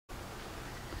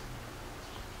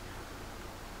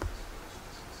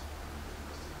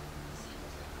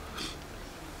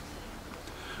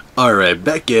Alright,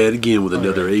 back at it again with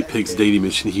another Apex dating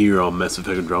mission here on Mass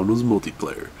Effect Andromeda's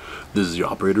multiplayer. This is your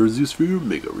operator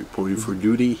ZeusFuryOmega reporting for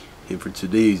duty, and for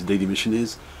today's dating mission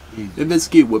is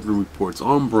investigate weapon reports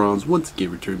on Bronze, once again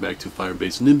return back to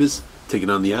Firebase Nimbus, taking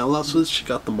on the Outlaw, so let's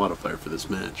check out the modifier for this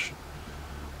match.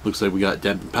 Looks like we got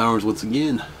Dampened Powers once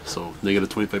again, so negative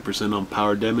 25% on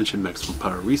power damage and maximum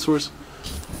power resource,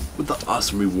 with the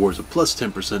awesome rewards of plus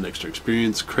 10% extra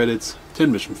experience, credits,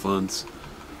 10 mission funds.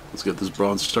 Let's get this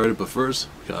Bronze started, but first,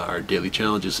 we got our daily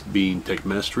challenges being Tech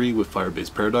Mastery with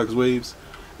Firebase Paradox Waves,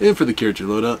 and for the character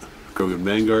loadout, Krogan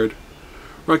Vanguard,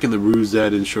 rocking the Ruzad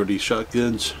and Shorty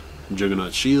Shotguns,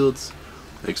 Juggernaut Shields,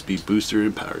 XP Booster,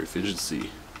 and Power Efficiency.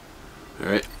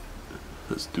 Alright,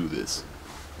 let's do this.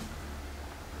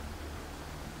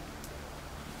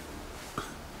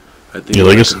 I think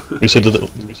I guess we said that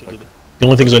the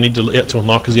only things I need to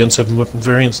unlock is the N7 weapon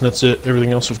variants, and that's it.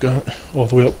 Everything else I've got all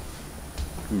the way up.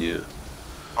 Yeah.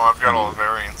 Oh, I've got all the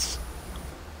variants.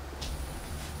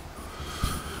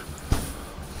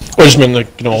 I just meant,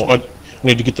 like, you know, I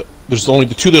need to get the. There's only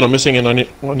the two that I'm missing, and I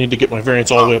need to get my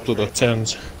variants all the way up to the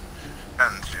 10s.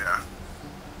 10s, yeah.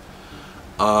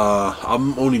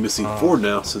 I'm only missing 4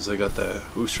 now since I got that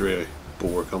Usure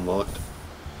bulwark unlocked.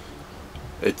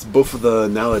 It's both of the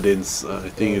Naladins. I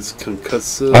think it's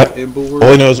Concussive and Bulwark.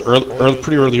 All I know is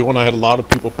pretty early on I had a lot of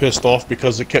people pissed off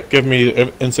because it kept giving me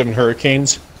N7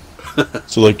 Hurricanes.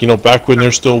 So, like, you know, back when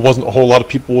there still wasn't a whole lot of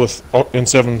people with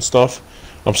N7 stuff,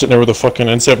 I'm sitting there with a fucking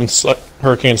N7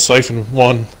 Hurricane Siphon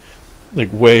 1,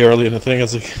 like, way early in the thing. I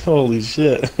was like, holy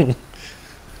shit. Yeah.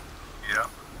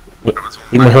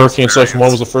 My Hurricane Siphon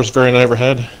 1 was the first variant I ever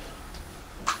had.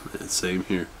 Same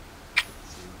here.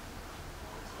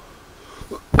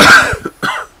 Yeah,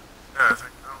 I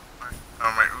think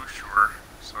my Ushur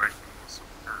Siphon was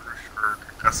Ushur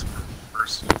Concussive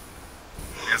first.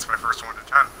 Yeah, it's my first one to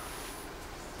 10.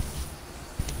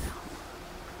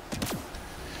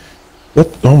 What?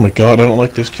 Oh my god, I don't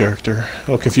like this character.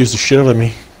 It'll confuse the shit out of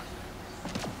me.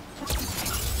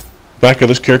 Back of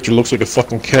this character looks like a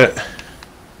fucking cat.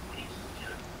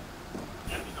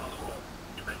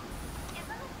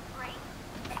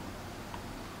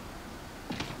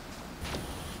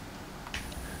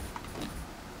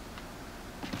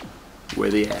 Where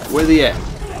they at? Where they at?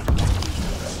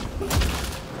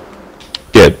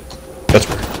 Dead. That's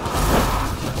where.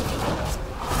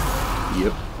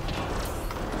 Yep.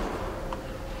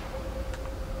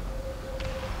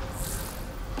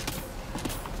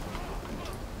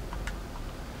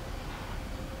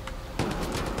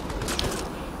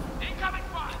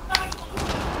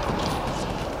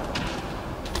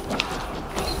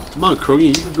 Come on, Krogan,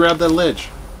 you can grab that ledge.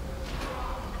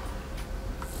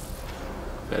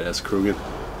 Badass Krogan.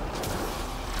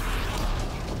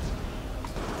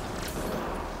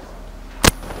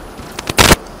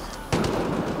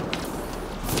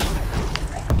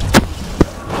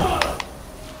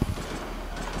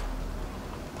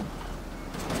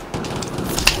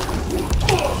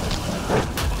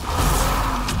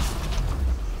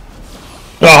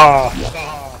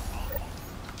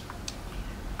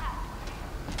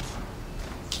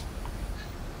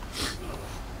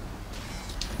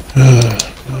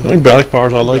 The only Balak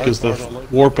powers I like is the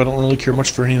warp. I don't really care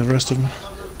much for any of the rest of them.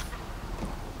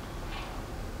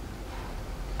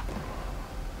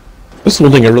 That's the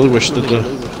one thing I really wish that I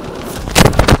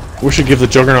wish I'd give the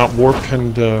Juggernaut warp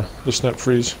and the snap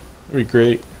freeze. It'd be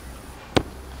great.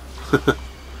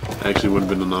 Actually would have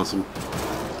been an awesome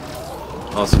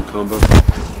combo.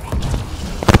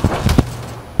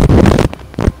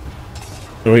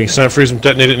 And we can snap freeze him,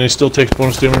 detonate it, and he still takes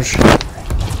bonus damage.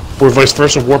 Or vice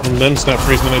versa, warp him, then snap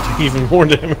freeze, and then I take even more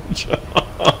damage.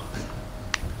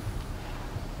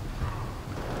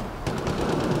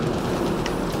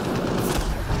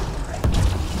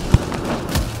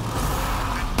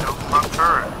 They took my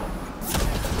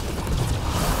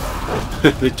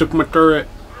turret. They took my turret.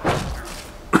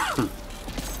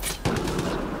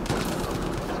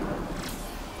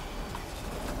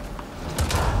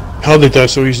 How'd they die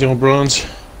so easy on Bronze?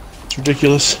 It's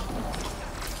ridiculous.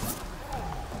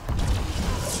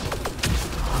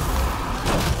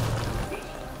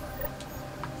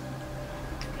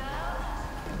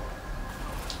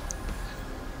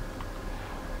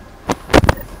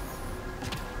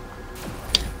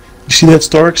 You see that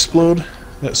star explode?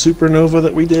 That supernova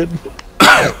that we did?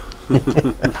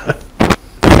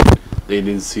 They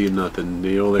didn't see nothing.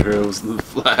 They only heard was the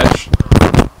flash.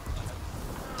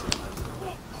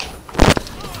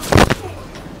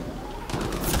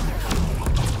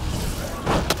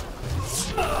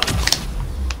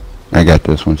 I got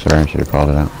this one, sorry, I should have called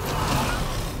it out.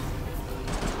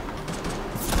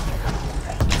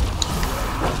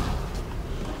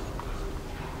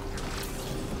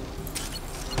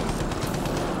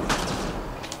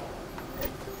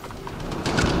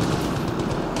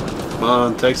 Come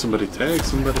on, tag somebody, tag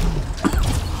somebody.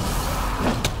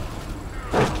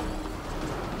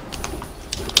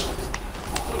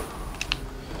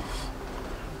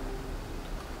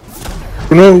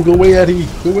 No, go away, Eddie.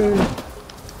 Go away.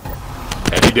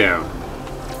 Eddie down.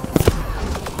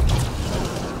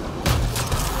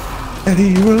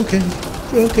 Eddie, you're okay.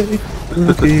 You're okay. You're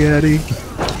okay, Eddie.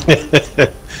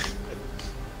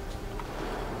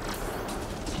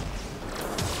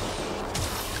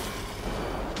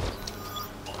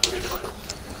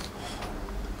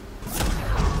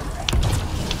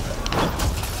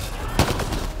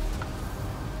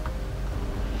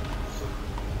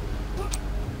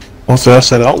 Once I asked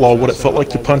that outlaw what it felt like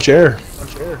to punch air.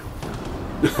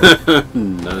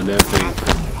 None of that thing.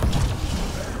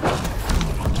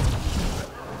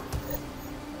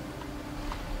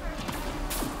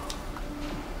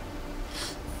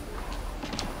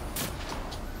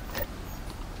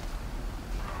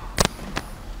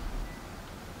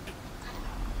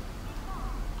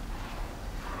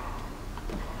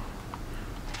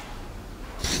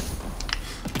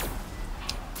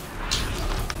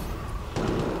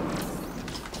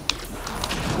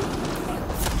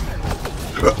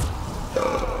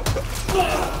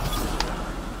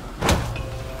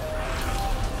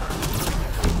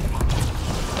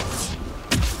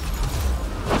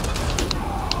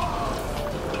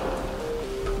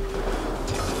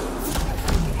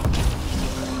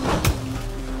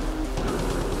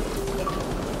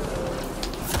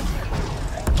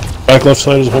 Back left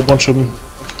side is a whole bunch of them.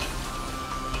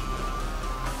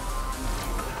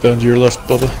 Down to your left,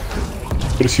 Bubba.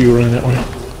 Got a few running that way.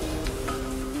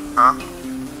 Huh?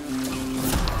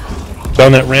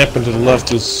 Down that ramp and to the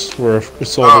left is where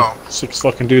it's all the 6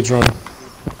 fucking dudes running.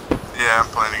 Yeah, I'm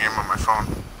playing a game on my phone.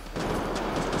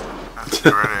 That's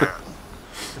where it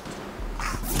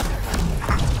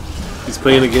is. He's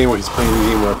playing a game while he's playing a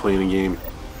game while playing a game.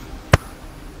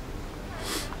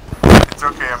 It's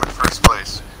okay, I'm in first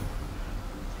place.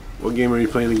 What game are you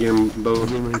playing again, Bo?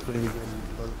 Thunder.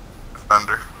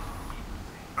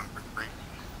 Thunder 3.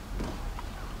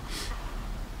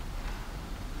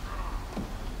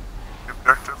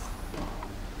 Objective.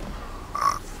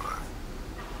 Oh, it's 5.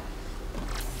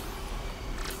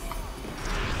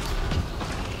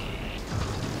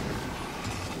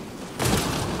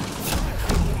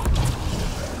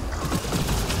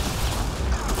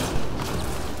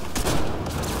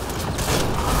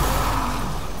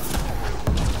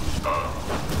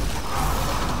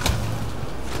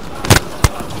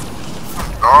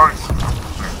 Dogs.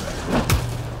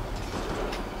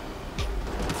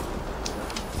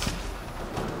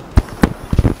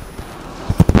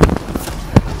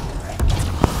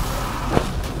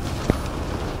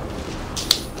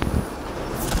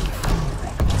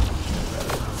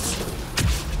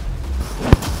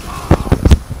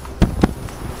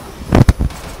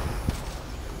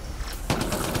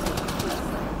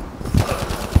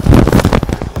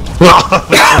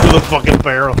 Into the fucking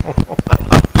barrel.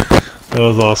 That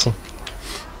was awesome.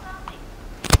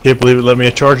 Can't believe it let me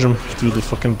charge him through the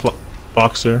fucking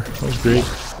box there. That was great.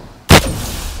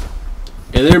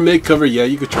 And they're mid cover, yeah,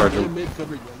 you could charge them.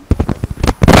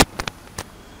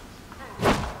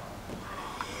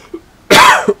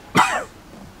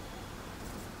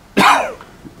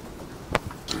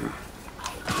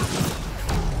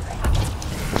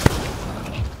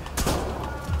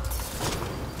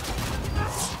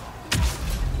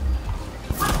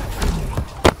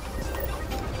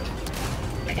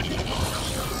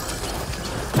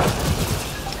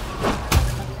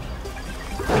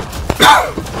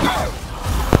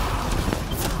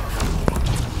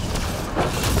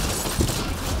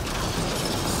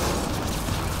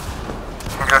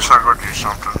 I guess I'll go do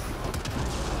something.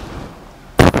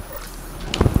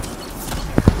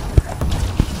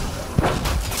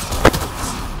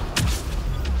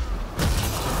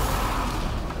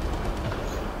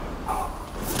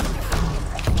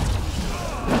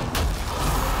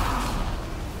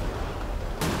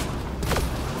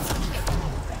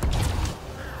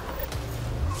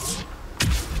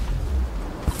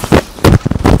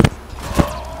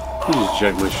 Just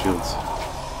jack my shields.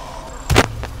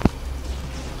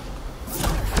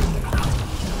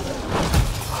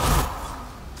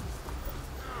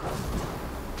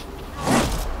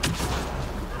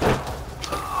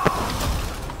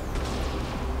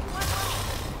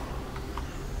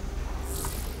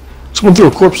 Someone threw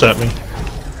a corpse at me.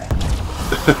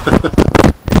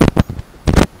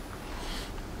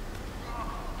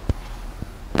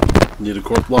 Need a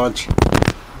corp launch?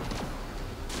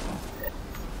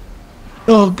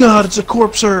 Oh god, it's a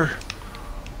corpser!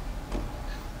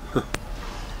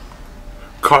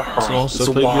 Carl, So it's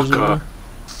a play Gears walker. over?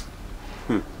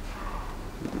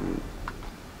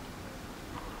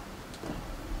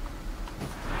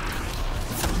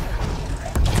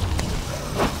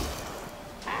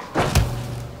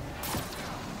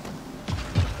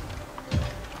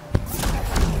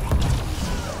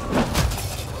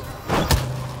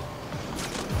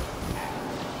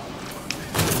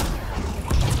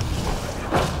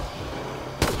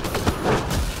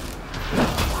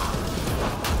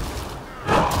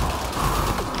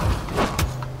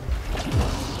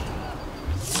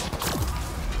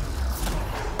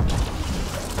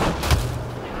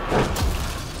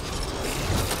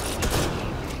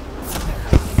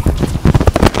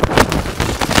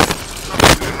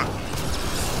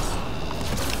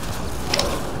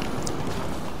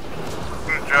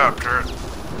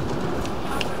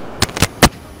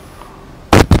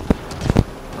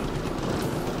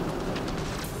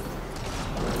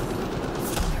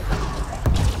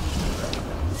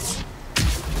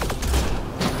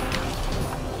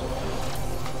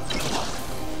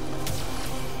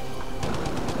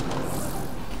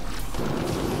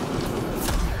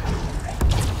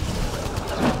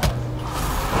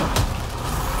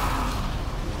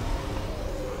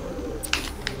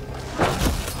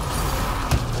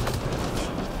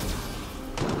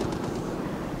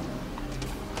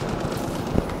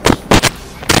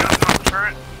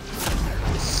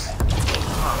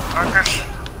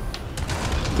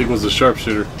 think it was a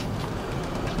sharpshooter.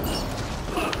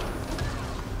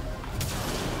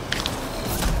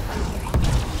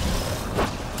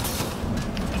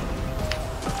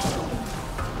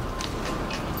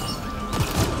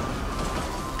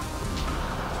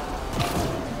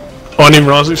 Oh, I named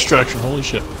Ron's extraction. Holy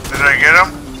shit. Did I get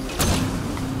him?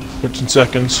 15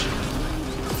 seconds.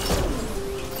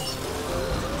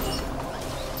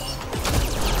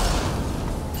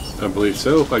 I believe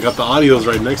so. I got the audios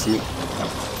right next to me.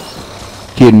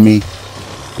 Kidding me?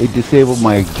 They disabled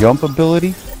my jump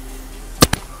ability?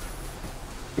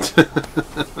 You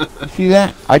see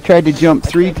that? I tried to jump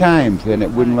 3 times and it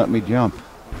wouldn't let me jump.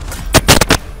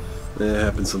 Yeah, it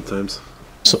happens sometimes.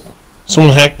 So,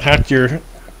 someone hacked your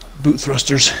boot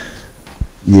thrusters.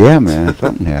 Yeah, man,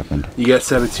 something happened. You got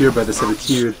saboteured by the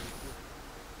saboteur.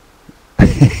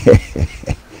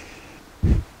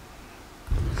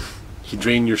 He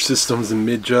drained your systems in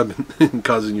mid-jump and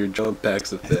causing your jump packs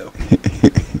to fail.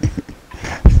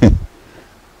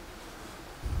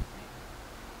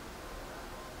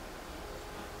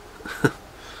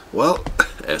 Well,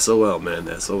 SOL,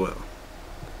 man, SOL.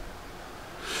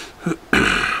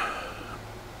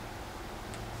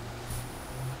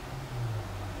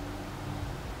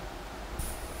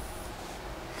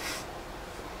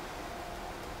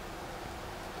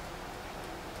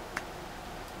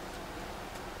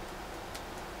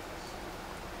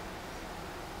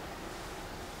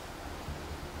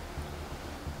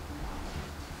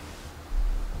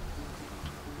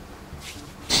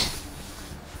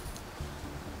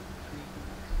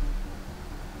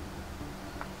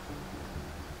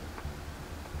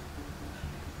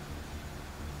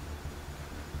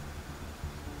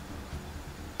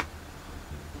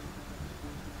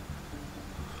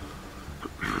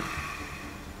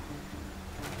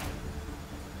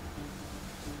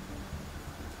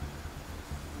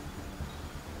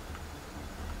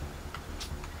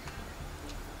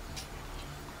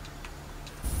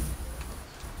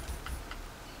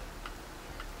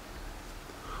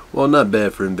 Well, not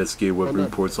bad for investigative weapon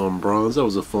reports on bronze. That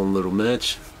was a fun little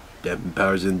match. Dampened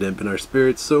powers and dampen our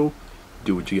spirits, so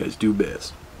do what you guys do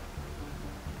best.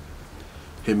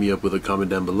 Hit me up with a comment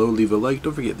down below, leave a like,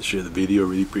 don't forget to share the video, I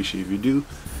really appreciate if you do.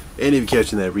 And if you're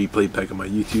catching that replay back on my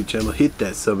YouTube channel, hit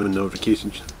that sub and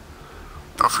notification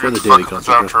Don't for forget the to daily fuck with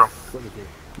content. outro.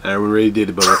 I already did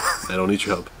it, but I don't need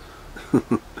your help.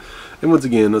 And once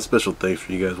again, a special thanks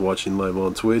for you guys watching live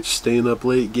on Twitch, staying up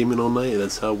late, gaming all night.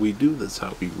 That's how we do, that's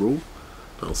how we roll.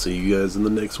 I'll see you guys in the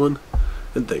next one,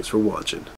 and thanks for watching.